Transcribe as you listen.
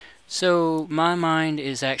So my mind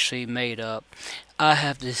is actually made up. I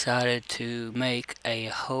have decided to make a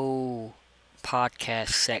whole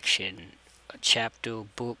podcast section, a chapter,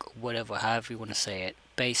 book, whatever, however you want to say it,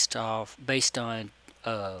 based on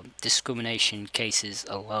discrimination cases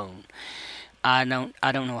alone. I don't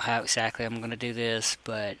know how exactly I'm going to do this,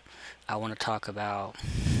 but I want to talk about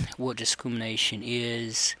what discrimination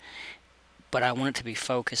is, but I want it to be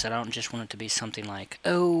focused. I don't just want it to be something like,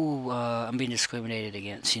 oh, I'm being discriminated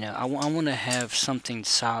against. I want to have something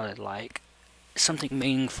solid, like something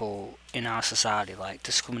meaningful in our society, like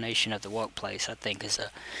discrimination at the workplace. I think is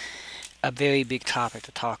a very big topic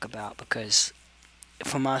to talk about because,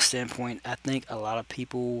 from my standpoint, I think a lot of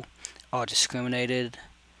people are discriminated,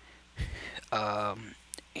 um,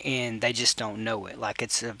 and they just don't know it. Like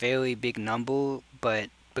it's a very big number, but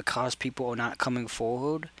because people are not coming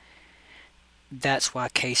forward, that's why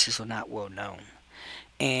cases are not well known.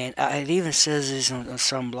 And it even says this on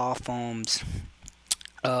some law firms'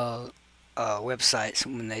 uh, websites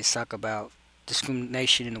when they talk about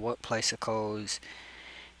discrimination in the workplace occurs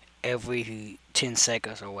every 10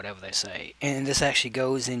 seconds or whatever they say. And this actually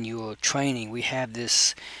goes in your training. We have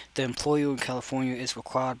this, the employer in California is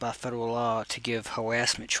required by federal law to give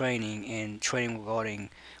harassment training and training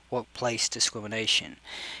regarding workplace discrimination.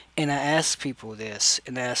 And I ask people this,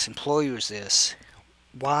 and I ask employers this: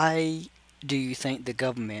 why do you think the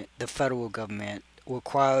government, the federal government,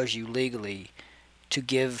 requires you legally to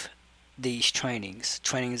give these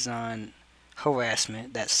trainings on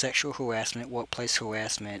harassment, that's sexual harassment, workplace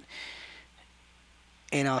harassment,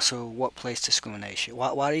 and also workplace discrimination?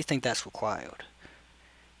 Why do you think that's required?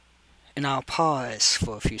 And I'll pause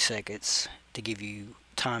for a few seconds to give you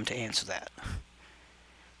time to answer that.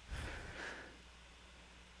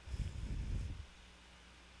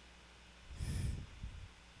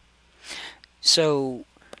 So,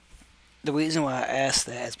 the reason why I ask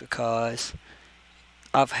that is because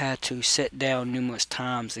I've had to sit down numerous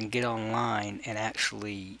times and get online and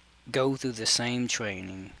actually go through the same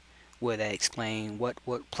training where they explain what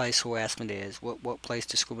workplace harassment is, what workplace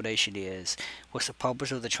discrimination is, what's the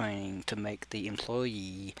purpose of the training to make the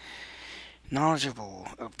employee knowledgeable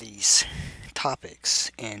of these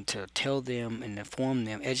topics and to tell them and inform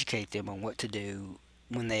them, educate them on what to do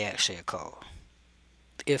when they actually occur,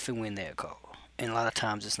 if and when they occur. And a lot of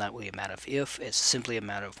times it's not really a matter of if, it's simply a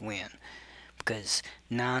matter of when. Because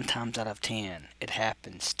 9 times out of 10, it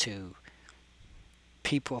happens to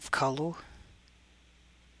people of color,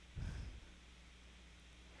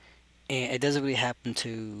 and it doesn't really happen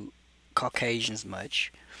to Caucasians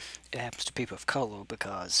much. It happens to people of color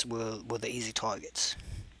because we're the easy targets.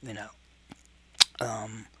 You know,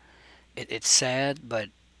 um, it's sad, but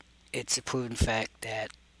it's a proven fact that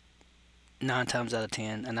 9 times out of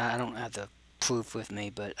 10, and I don't have the proof with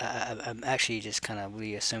me, but I'm actually just kind of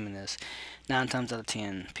really assuming this. 9 times out of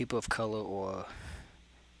 10, people of color are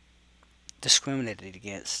discriminated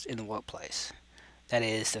against in the workplace. That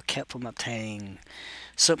is, they're kept from obtaining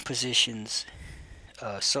certain positions,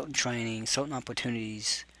 certain training, certain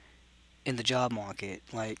opportunities in the job market.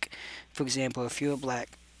 Like, for example, if you're a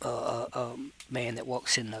black man that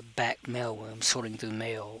walks in the back mailroom sorting through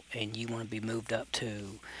mail and you want to be moved up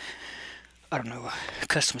to, I don't know,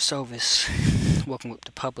 customer service, working with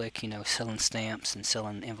the public, selling stamps and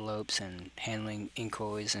selling envelopes and handling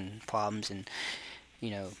inquiries and problems, and,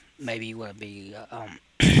 maybe you want to be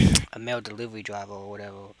a mail delivery driver or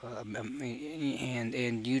whatever,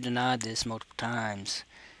 and you denied this multiple times,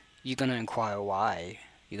 you're gonna inquire why.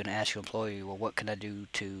 You're gonna ask your employer, well, what can I do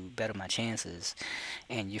to better my chances?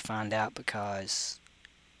 And you find out because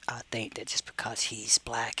I think that just because he's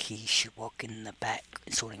black, he should work in the back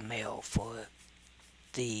sorting mail for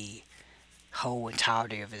the whole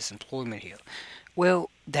entirety of his employment here. Well,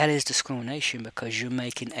 that is discrimination because you're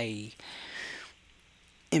making a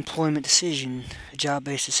employment decision, a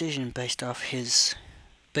job-based decision based off of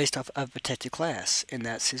a protected class, and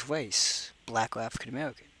that's his race, black or African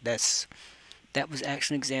American. That was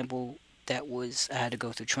actually an example that was I had to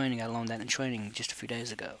go through training. I learned that in training just a few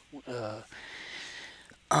days ago.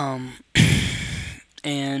 Um,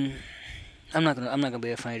 and I'm not gonna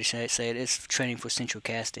be afraid to say it. It's training for central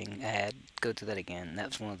casting. I had to go through that again. That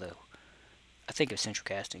was one of the, I think it was central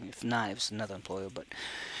casting. If not, it was another employer. But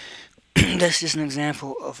that's just an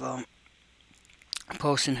example of a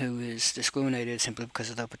person who is discriminated simply because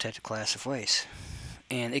of their protected class of race.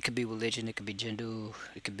 And it could be religion, it could be gender,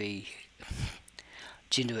 it could be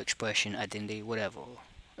gender expression, identity, whatever.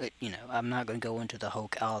 I'm not going to go into the whole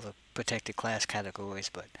all the protected class categories,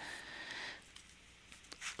 but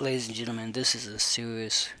ladies and gentlemen, this is a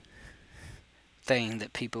serious thing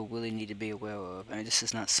that people really need to be aware of. And this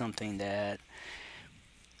is not something that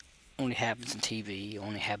only happens in TV,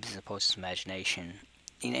 only happens in a person's imagination.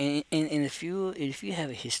 And if you have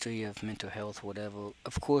a history of mental health or whatever,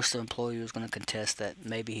 of course the employer is going to contest that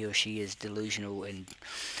maybe he or she is delusional and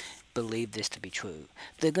believe this to be true.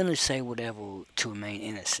 They're going to say whatever to remain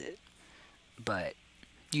innocent, but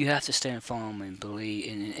you have to stand firm and believe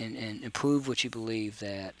and prove what you believe,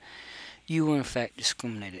 that you were in fact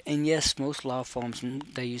discriminated. And yes, most law firms,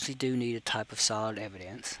 they usually do need a type of solid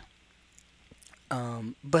evidence.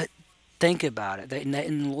 But think about it.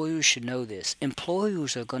 And lawyers should know this.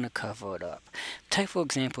 Employers are going to cover it up. Take for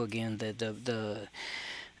example again the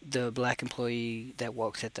black employee that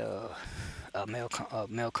works at the mail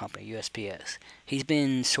company, USPS. He's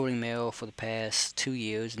been sorting mail for the past 2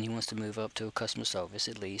 years, and he wants to move up to customer service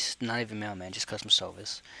at least. Not even mailman, just customer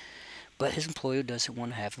service. But his employer doesn't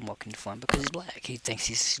want to have him work in the front because he's black. He thinks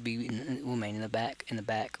he should remain in the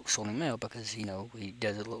back sorting mail because he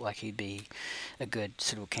doesn't look like he'd be a good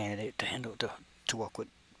suitable candidate to handle to work with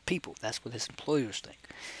people. That's what his employers think.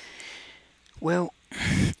 Well,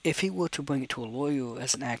 if he were to bring it to a lawyer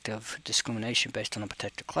as an act of discrimination based on a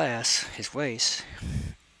protected class, his race,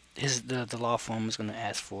 the law firm is going to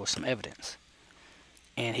ask for some evidence,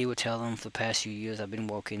 and he would tell them, for the past few years I've been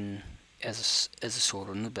working as a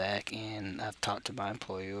sorter in the back, and I've talked to my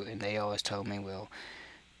employer, and they always told me, well,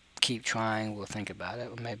 keep trying, we'll think about it,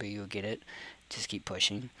 or maybe you'll get it, just keep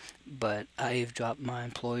pushing. But I've dropped my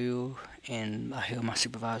employer, and I hear my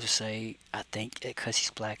supervisor say, I think because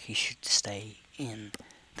he's black, he should stay in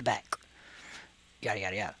the back. Yada,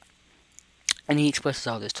 yada, yada. And he expresses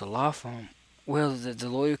all this to a law firm. Well, the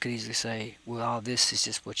lawyer could easily say, well, all this is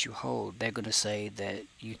just what you hold. They're going to say that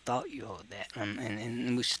you thought you hold that.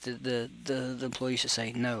 And which the employee should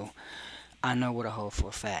say, no, I know what I hold for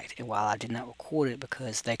a fact. And while I did not record it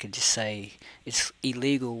because they could just say it's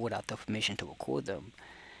illegal without the permission to record them,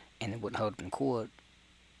 and it wouldn't hold them in court,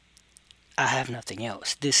 I have nothing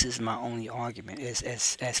else. This is my only argument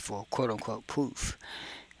as for quote-unquote proof.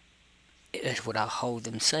 It's what I hold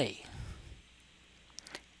them say.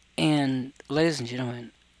 And, ladies and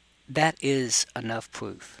gentlemen, that is enough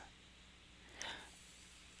proof.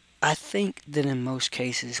 I think that in most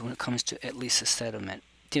cases, when it comes to at least a settlement,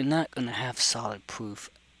 they're not going to have solid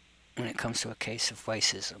proof when it comes to a case of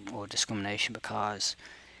racism or discrimination, because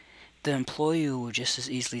the employer will just as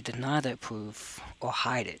easily deny that proof or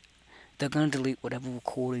hide it. They're going to delete whatever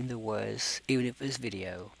recording there was, even if it's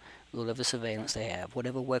video, whatever surveillance they have,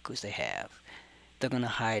 whatever records they have. They're going to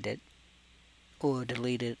hide it or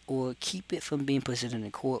delete it or keep it from being presented in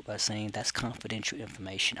court by saying that's confidential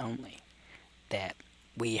information only, that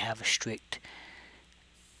we have a strict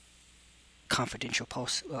confidential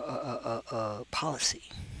policy,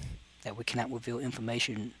 that we cannot reveal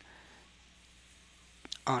information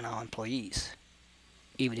on our employees,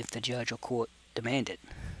 even if the judge or court demand it.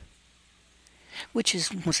 Which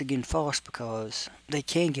is, once again, false, because they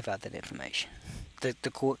can give out that information.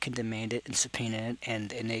 The court can demand it and subpoena it,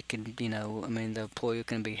 and they can, the employer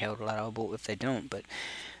can be held liable if they don't, but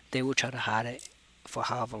they will try to hide it for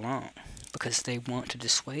however long, because they want to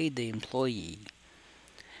dissuade the employee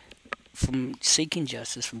from seeking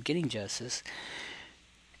justice, from getting justice.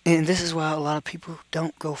 And this is why a lot of people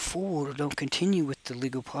don't go forward or don't continue with the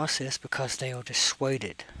legal process, because they are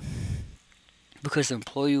dissuaded. Because the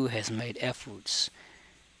employer has made efforts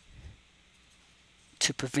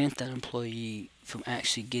to prevent that employee from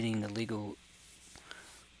actually getting the legal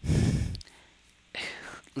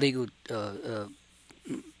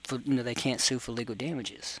for they can't sue for legal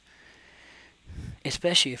damages,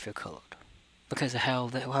 especially if you're colored, because of how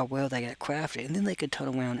well they got crafted. And then they could turn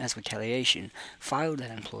around as retaliation, fire that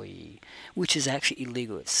employee, which is actually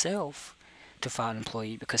illegal itself, to fire an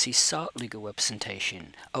employee because he sought legal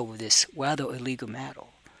representation over this rather illegal matter.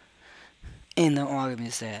 And the argument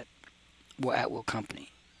is that we're at will company.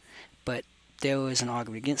 But there is an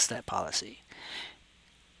argument against that policy.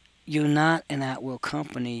 You're not an at-will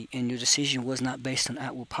company, and your decision was not based on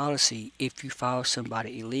at-will policy if you fire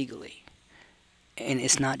somebody illegally. And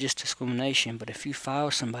it's not just discrimination, but if you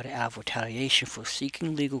fire somebody out of retaliation for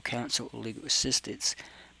seeking legal counsel or legal assistance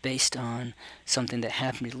based on something that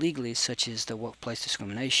happened illegally, such as the workplace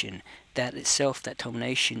discrimination, that itself, that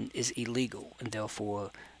termination, is illegal, and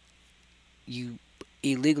therefore you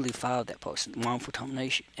illegally fired that person, wrongful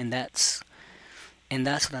termination. And that's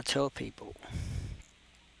what I tell people.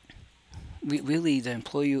 Really, the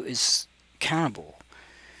employer is accountable,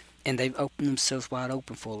 and they've opened themselves wide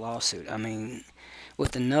open for a lawsuit. I mean,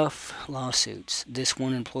 with enough lawsuits, this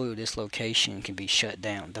one employer, this location can be shut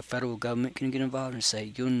down. The federal government can get involved and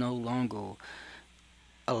say, you're no longer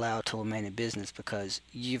allowed to remain in business because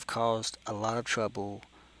you've caused a lot of trouble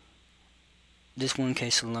This one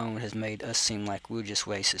case alone has made us seem like we're just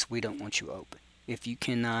racist. We don't want you open. If you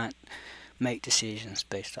cannot make decisions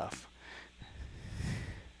based off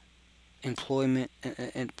employment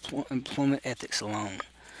ethics alone,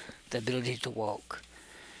 the ability to walk,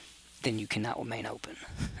 then you cannot remain open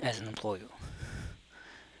as an employer.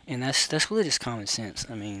 And that's really just common sense.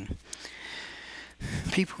 I mean,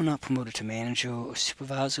 people are not promoted to manager or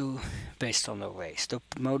supervisor based on their race. They're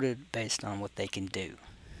promoted based on what they can do.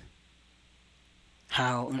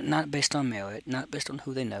 How, not based on merit, not based on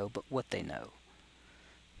who they know, but what they know.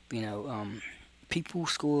 You know, people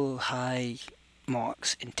score high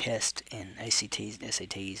marks in tests and ACTs and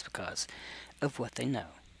SATs because of what they know,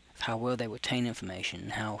 of how well they retain information,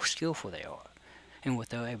 and how skillful they are, and what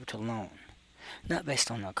they're able to learn. Not based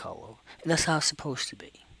on their color. That's how it's supposed to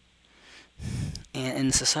be. And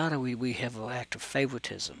in society, we have an act of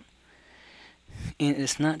favoritism. And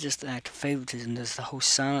it's not just the act of favoritism, there's the whole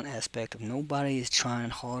silent aspect of nobody is trying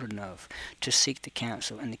hard enough to seek the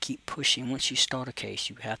counsel and to keep pushing. Once you start a case,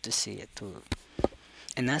 you have to see it through.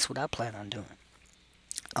 And that's what I plan on doing.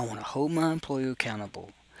 I want to hold my employer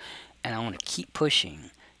accountable, and I want to keep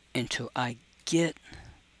pushing until I get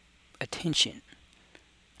attention.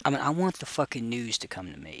 I mean, I want the fucking news to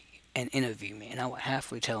come to me and interview me, and I would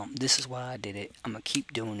halfway tell them, this is why I did it. I'm going to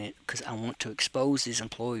keep doing it because I want to expose these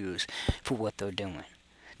employers for what they're doing.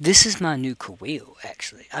 This is my new career,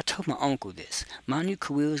 actually. I told my uncle this. My new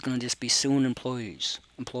career is going to just be suing employers.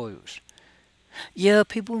 Yeah,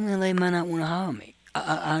 people in LA might not want to hire me.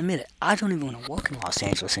 I admit it. I don't even want to work in Los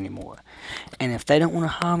Angeles anymore. And if they don't want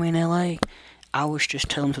to hire me in LA, I was just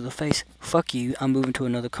tell them to the face, fuck you, I'm moving to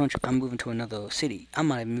another country. I'm moving to another city. I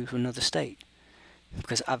might even move to another state.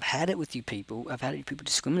 Because I've had it with you people. I've had you people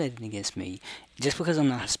discriminating against me just because I'm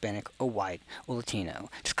not Hispanic or white or Latino.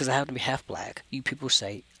 Just because I have to be half black, you people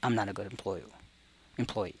say I'm not a good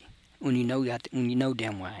employee. When you know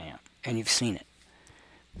damn well I am, and you've seen it.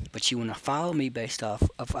 But you want to file me based off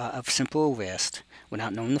of simple arrest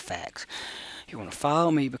without knowing the facts. You want to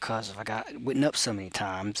file me because I got written up so many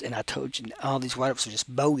times, and I told you all these write-ups are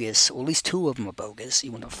just bogus, or at least 2 of them are bogus.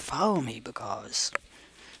 You want to file me because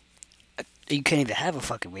you can't even have a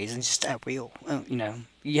fucking reason. It's just that real.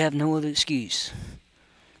 You have no other excuse.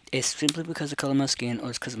 It's simply because of the color of my skin, or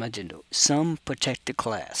it's because of my gender. Some protected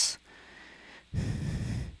class.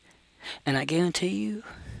 And I guarantee you,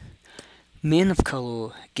 men of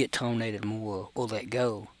color get terminated more or let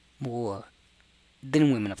go more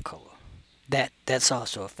than women of color. That's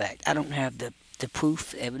also a fact. I don't have the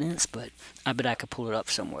proof, evidence, but I bet I could pull it up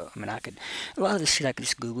somewhere. I mean, a lot of this shit I could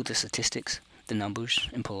just Google the statistics, the numbers,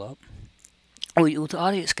 and pull up. Or the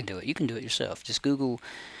audience can do it. You can do it yourself. Just Google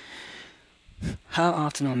how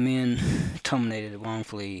often are men terminated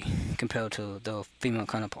wrongfully compared to the female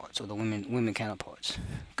counterparts or the women counterparts.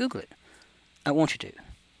 Google it. I want you to.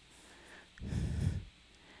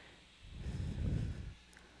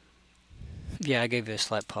 Yeah, I gave it a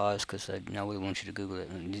slight pause because I really want you to Google it.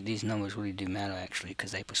 And these numbers really do matter, actually,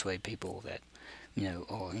 because they persuade people that,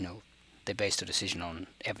 they base their decision on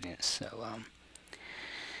evidence. So,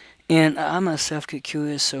 and I myself get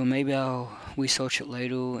curious, so maybe I'll research it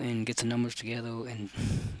later and get the numbers together and,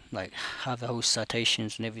 like, have the whole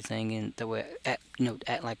citations and everything, and that way,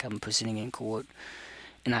 act like I'm presenting in court.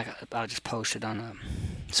 And I'll just post it on a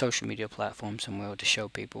social media platform somewhere to show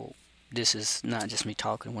people this is not just me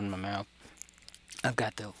talking one in my mouth. I've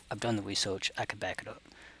done the research. I can back it up.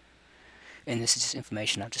 And this is just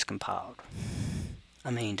information I've just compiled.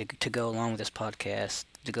 I mean, to go along with this podcast,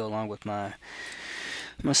 to go along with my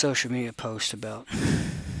social media post about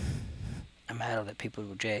a matter that people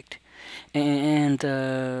reject. And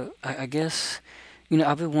I guess,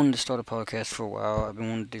 I've been wanting to start a podcast for a while. I've been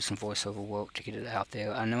wanting to do some voiceover work to get it out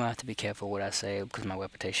there. I know I have to be careful what I say because my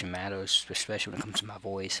reputation matters, especially when it comes to my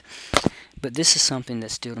voice. But this is something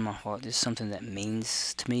that's dear to my heart. This is something that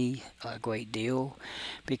means to me a great deal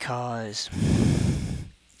because,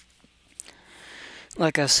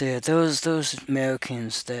 like I said, those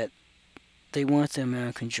Americans that they want the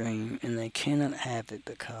American dream and they cannot have it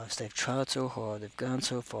because they've tried so hard, they've gone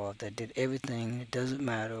so far, they did everything, it doesn't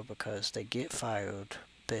matter because they get fired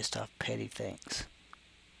based off petty things.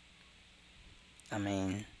 I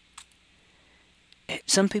mean,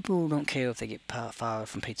 some people don't care if they get fired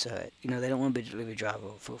from Pizza Hut. They don't want to be a delivery driver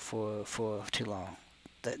for too long.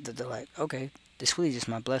 They're like, okay, this really is just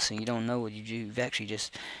my blessing. You don't know what you do. You've actually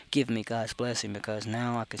just given me God's blessing because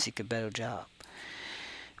now I can seek a better job.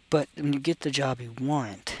 But when you get the job you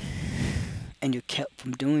want, and you're kept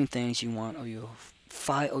from doing things you want, or you're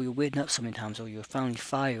written up so many times, or you're finally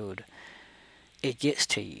fired, it gets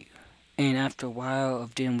to you. And after a while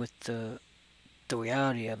of dealing with the the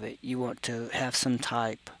reality of it, you want to have some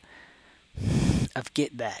type of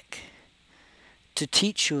get back to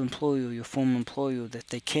teach your employer, your former employer, that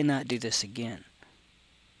they cannot do this again.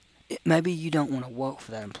 Maybe you don't want to work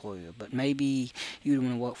for that employer, but maybe you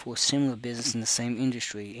want to work for a similar business in the same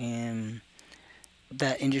industry, and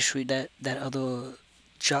that industry, that other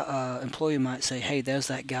employer might say, "Hey, there's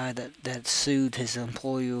that guy that sued his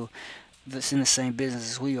employer that's in the same business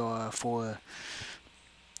as we are for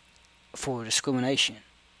discrimination.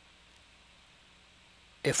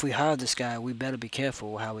 If we hire this guy, we better be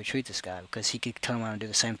careful how we treat this guy because he could turn around and do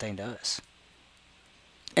the same thing to us."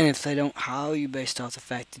 And if they don't hire you based off the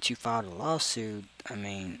fact that you filed a lawsuit, I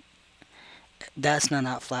mean, that's not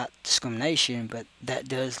outright discrimination, but that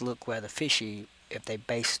does look rather fishy if they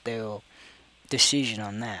base their decision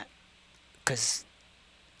on that. Because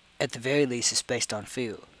at the very least, it's based on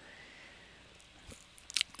fear.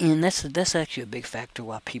 And that's actually a big factor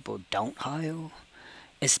why people don't hire.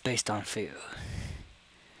 It's based on fear.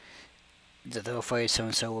 That they're afraid so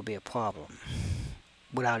and so will be a problem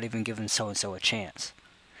without even giving so and so a chance.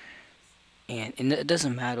 And it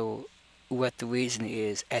doesn't matter what the reason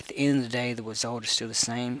is. At the end of the day, the result is still the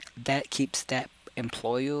same. That keeps that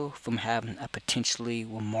employer from having a potentially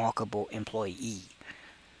remarkable employee.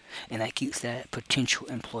 And that keeps that potential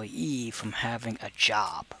employee from having a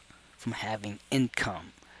job, from having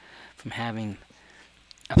income, from having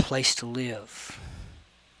a place to live,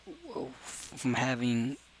 from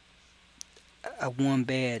having a warm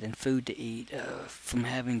bed and food to eat, from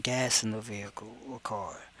having gas in the vehicle or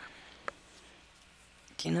car.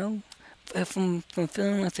 You know, from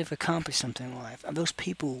feeling like they've accomplished something in life. Those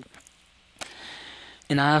people,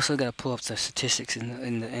 and I also got to pull up the statistics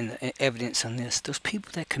and the evidence on this. Those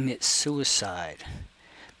people that commit suicide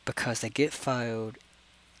because they get fired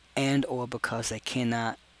and or because they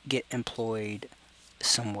cannot get employed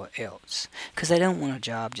somewhere else. Because they don't want a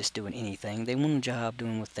job just doing anything. They want a job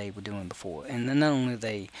doing what they were doing before. And then not only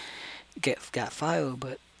they got fired,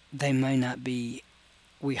 but they may not be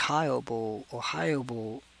rehireable or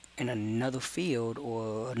hireable in another field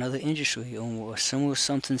or another industry or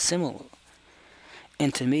something similar.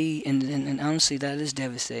 And to me, and honestly, that is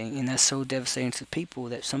devastating. And that's so devastating to people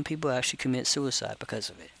that some people actually commit suicide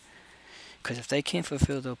because of it. Because if they can't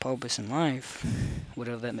fulfill their purpose in life,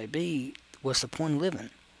 whatever that may be, what's the point of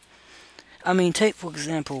living? I mean, take, for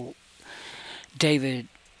example, David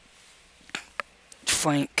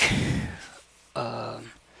Frank, uh,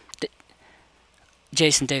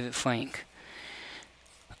 Jason David Frank.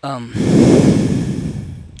 Um,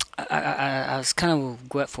 I was kind of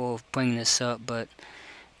regretful of bringing this up, but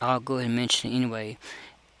I'll go ahead and mention it anyway.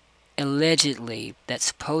 Allegedly, that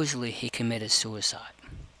supposedly he committed suicide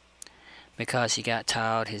because he got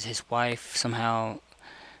tired. His wife somehow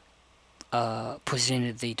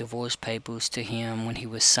presented the divorce papers to him when he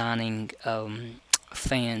was signing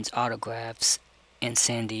fans' autographs in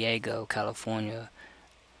San Diego, California,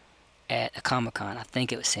 at a Comic Con. I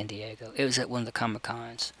think it was San Diego. It was at one of the Comic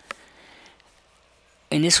Cons.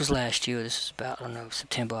 And this was last year. This was about, I don't know,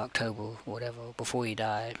 September, October, whatever, before he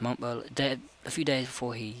died. A few days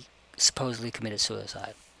before he supposedly committed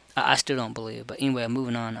suicide. I still don't believe it. But anyway,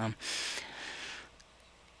 moving on.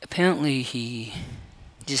 Apparently, he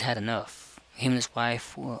just had enough. Him and his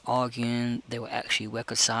wife were arguing. They were actually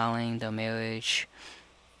reconciling their marriage.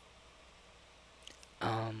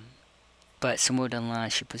 But somewhere down the line,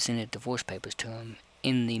 she presented divorce papers to him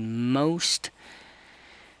in the most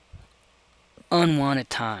unwanted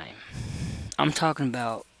time. I'm talking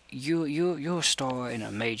about you're a star in a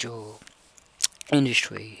major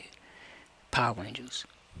industry, Power Rangers,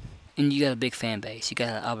 and you got a big fan base. You got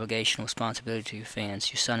an obligation, responsibility to your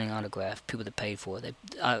fans. You're signing autographs, people that paid for it.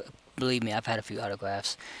 Believe me, I've had a few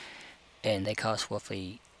autographs, and they cost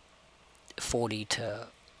roughly $40 to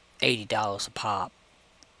 $80 a pop.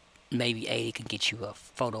 Maybe 80 can get you a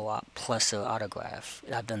photo op plus an autograph.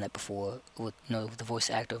 I've done that before with the voice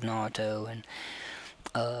actor of Naruto and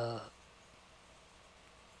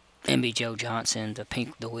MB Joe Johnson,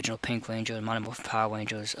 the original Pink Ranger, and Mighty Morphin Power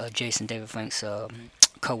Rangers. Jason David Frank's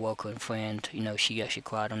co-worker and friend. She actually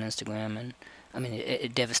cried on Instagram, and I mean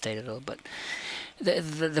it devastated her. But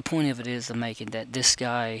the point of it is to make it that this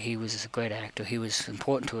guy, he was a great actor. He was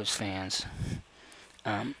important to his fans.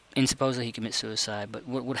 And supposedly he committed suicide. But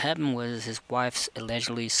what happened was his wife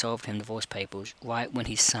allegedly served him divorce papers right when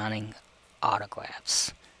he's signing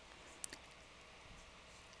autographs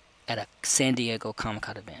at a San Diego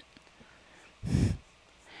Comic-Con event.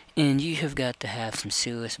 And you have got to have some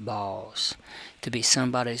serious balls to be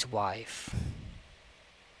somebody's wife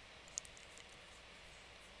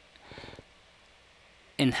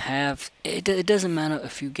and have it doesn't matter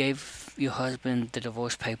if you gave your husband the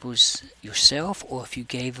divorce papers yourself or if you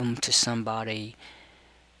gave them to somebody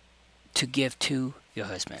to give to your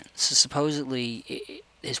husband. So supposedly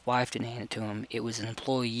his wife didn't hand it to him. It was an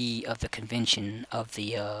employee of the convention of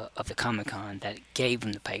the Comic Con that gave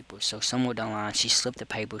him the papers. So somewhere down the line, she slipped the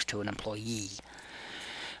papers to an employee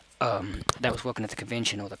that was working at the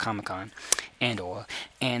convention or the Comic Con,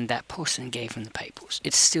 and that person gave him the papers.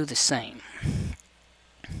 It's still the same.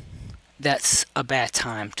 That's a bad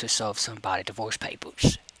time to serve somebody divorce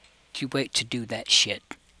papers. You wait to do that shit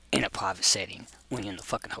in a private setting when you're in the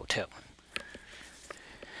fucking hotel.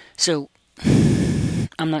 So,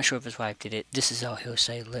 I'm not sure if his wife did it. This is all he'll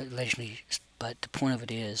say allegedly, but the point of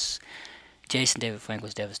it is, Jason David Frank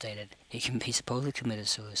was devastated. He supposedly committed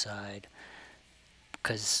suicide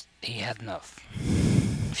because he had enough.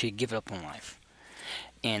 She'd give up on life.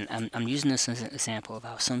 And I'm using this as an example of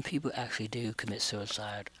how some people actually do commit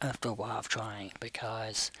suicide after a while of trying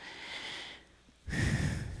because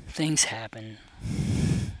things happen.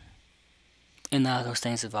 And now those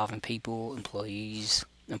things involving people, employees,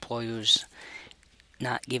 employers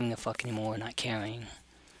not giving a fuck anymore, not caring.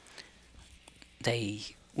 They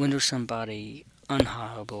render somebody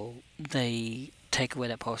unhireable. They take away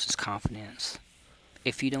that person's confidence.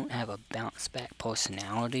 If you don't have a bounce back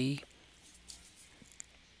personality,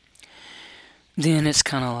 then it's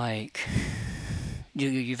kind of like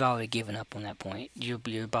you've already given up on that point. Your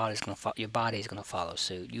body's gonna follow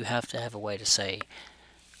suit. You have to have a way to say,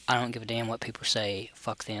 I don't give a damn what people say.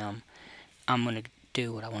 Fuck them. I'm gonna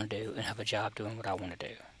do what I want to do and have a job doing what I want to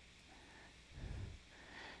do.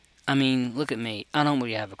 I mean, look at me. I don't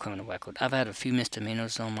really have a criminal record. I've had a few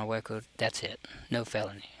misdemeanors on my record. That's it. No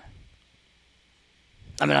felony.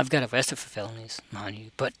 I mean, I've got arrested for felonies, mind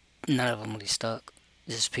you, but none of them really stuck.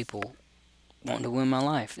 Just people wanting to ruin my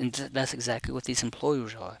life. And that's exactly what these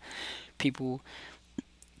employers are. People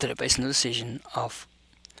that are basing their decision off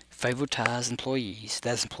favoritized employees.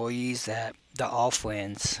 That's employees that they're all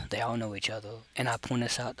friends. They all know each other. And I point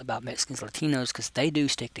this out about Mexicans, Latinos, because they do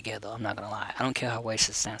stick together. I'm not going to lie. I don't care how racist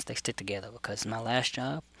it sounds. They stick together because in my last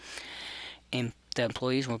job, and the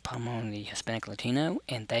employees were primarily Hispanic, Latino,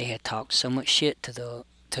 and they had talked so much shit to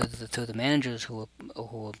the managers who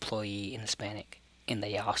were employee and Hispanic, and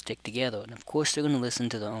they all stick together. And of course, they're going to listen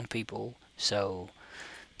to their own people. So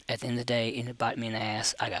at the end of the day, and it bite me in the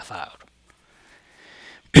ass, I got fired.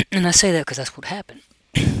 And I say that because that's what happened.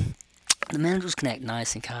 The managers can act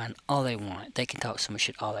nice and kind all they want. They can talk so much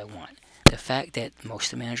shit all they want. The fact that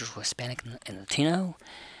most of the managers were Hispanic and Latino,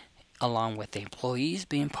 along with the employees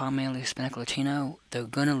being primarily Hispanic Latino, they're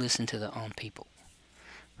going to listen to their own people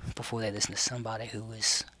before they listen to somebody who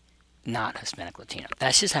is not Hispanic Latino.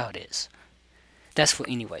 That's just how it is. That's for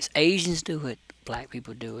anyways. Asians do it, black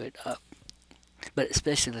people do it, but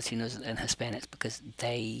especially Latinos and Hispanics because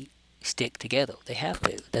they stick together. They have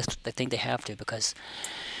to. They think they have to because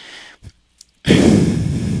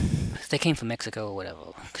they came from Mexico or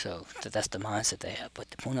whatever. So that's the mindset they have. But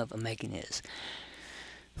the point of I'm making is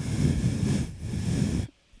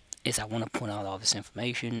I want to point out all this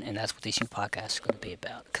information, and that's what these new podcasts are going to be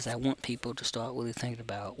about. Because I want people to start really thinking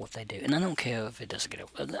about what they do. And I don't care if it doesn't get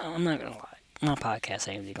over. I'm not going to lie. My podcast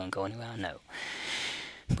ain't really going to go anywhere, I know.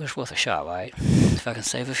 But it's worth a shot, right? If I can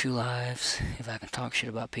save a few lives, if I can talk shit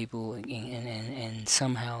about people, and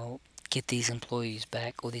somehow get these employees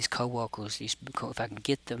back, or these co-workers, if I can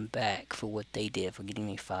get them back for what they did for getting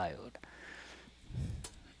me fired,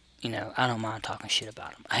 I don't mind talking shit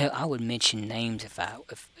about them. I would mention names if I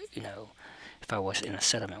was in a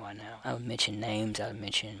settlement right now. I would mention names. I would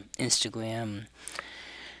mention Instagram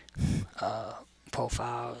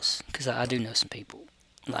profiles because I do know some people.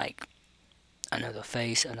 Like I know their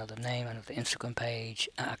face, I know their name, I know the Instagram page.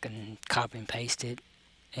 I can copy and paste it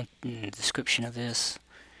in the description of this,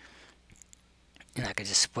 and I could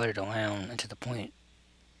just spread it around and to the point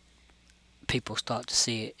people start to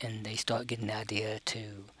see it and they start getting the idea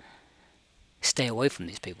to stay away from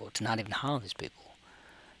these people, to not even hire these people.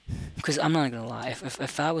 Because I'm not gonna lie,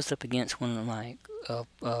 if I was up against one of my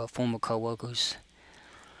former co-workers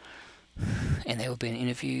and they were being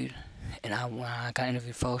interviewed, and when I got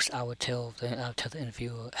interviewed first, I would tell the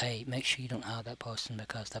interviewer, hey, make sure you don't hire that person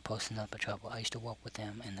because that person's not in trouble. I used to work with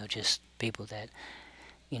them, and they're just people that,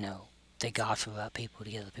 they gossip about people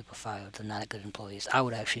to get other people fired. They're not good employees. I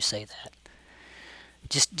would actually say that.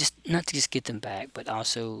 Just not to just get them back, but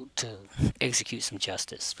also to execute some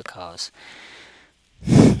justice because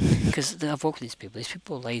I've worked with these people. These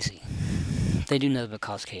people are lazy. They do nothing but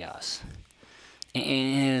cause chaos.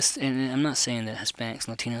 And I'm not saying that Hispanics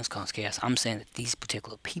and Latinos cause chaos. I'm saying that these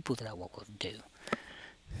particular people that I work with do.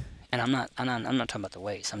 And I'm not talking about the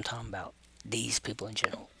waste. I'm talking about these people in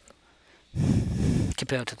general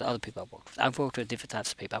compared to the other people I've worked with. I've worked with different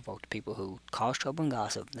types of people. I've worked with people who cause trouble and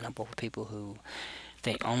gossip. Then I've worked with people who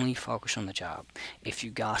they only focus on the job. If you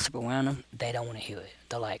gossip around them, they don't want to hear it.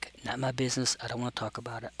 They're like, not my business. I don't want to talk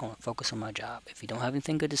about it. I want to focus on my job. If you don't have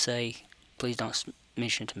anything good to say, please don't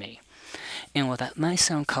mention it to me. And while that might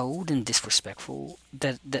sound cold and disrespectful,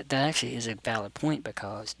 that actually is a valid point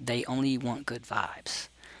because they only want good vibes.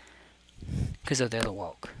 Because they're there to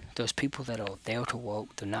work. Those people that are there to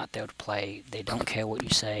work, they're not there to play. They don't care what you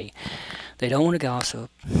say. They don't want to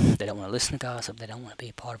gossip. They don't want to listen to gossip. They don't want to be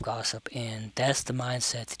a part of gossip. And that's the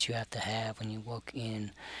mindset that you have to have when you work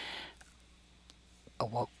in a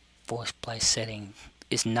workforce place setting.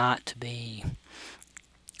 Is not to be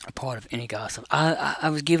a part of any gossip. I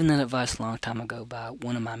was given that advice a long time ago by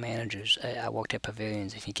one of my managers. I worked at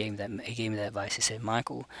Pavilions, and he gave me that advice. He said,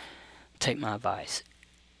 Michael, take my advice.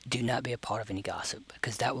 Do not be a part of any gossip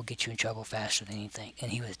because that will get you in trouble faster than anything.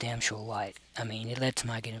 And he was damn sure right. I mean, it led to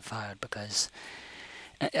my getting fired because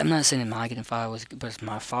I'm not saying that my getting fired was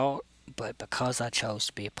my fault, but because I chose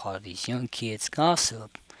to be a part of these young kids'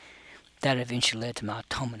 gossip, that eventually led to my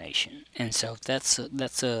termination. And so that's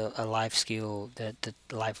a life skill that the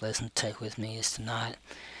life lesson to take with me is to not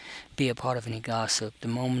be a part of any gossip. The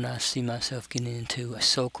moment I see myself getting into a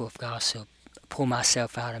circle of gossip, pull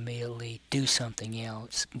myself out immediately, do something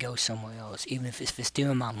else, go somewhere else, even if it's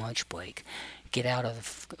during my lunch break. Get out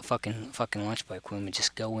of the fucking lunch break room and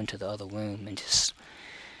just go into the other room and just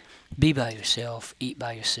be by yourself, eat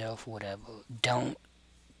by yourself, whatever. Don't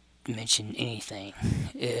mention anything.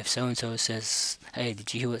 If so and so says, "Hey,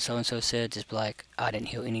 did you hear what so and so said?" Just be like, "I didn't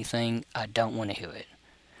hear anything. I don't want to hear it."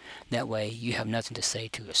 That way, you have nothing to say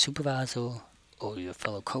to your supervisor or your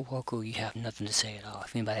fellow coworker. You have nothing to say at all.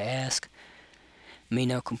 If anybody asks, me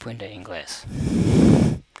no comprende inglés.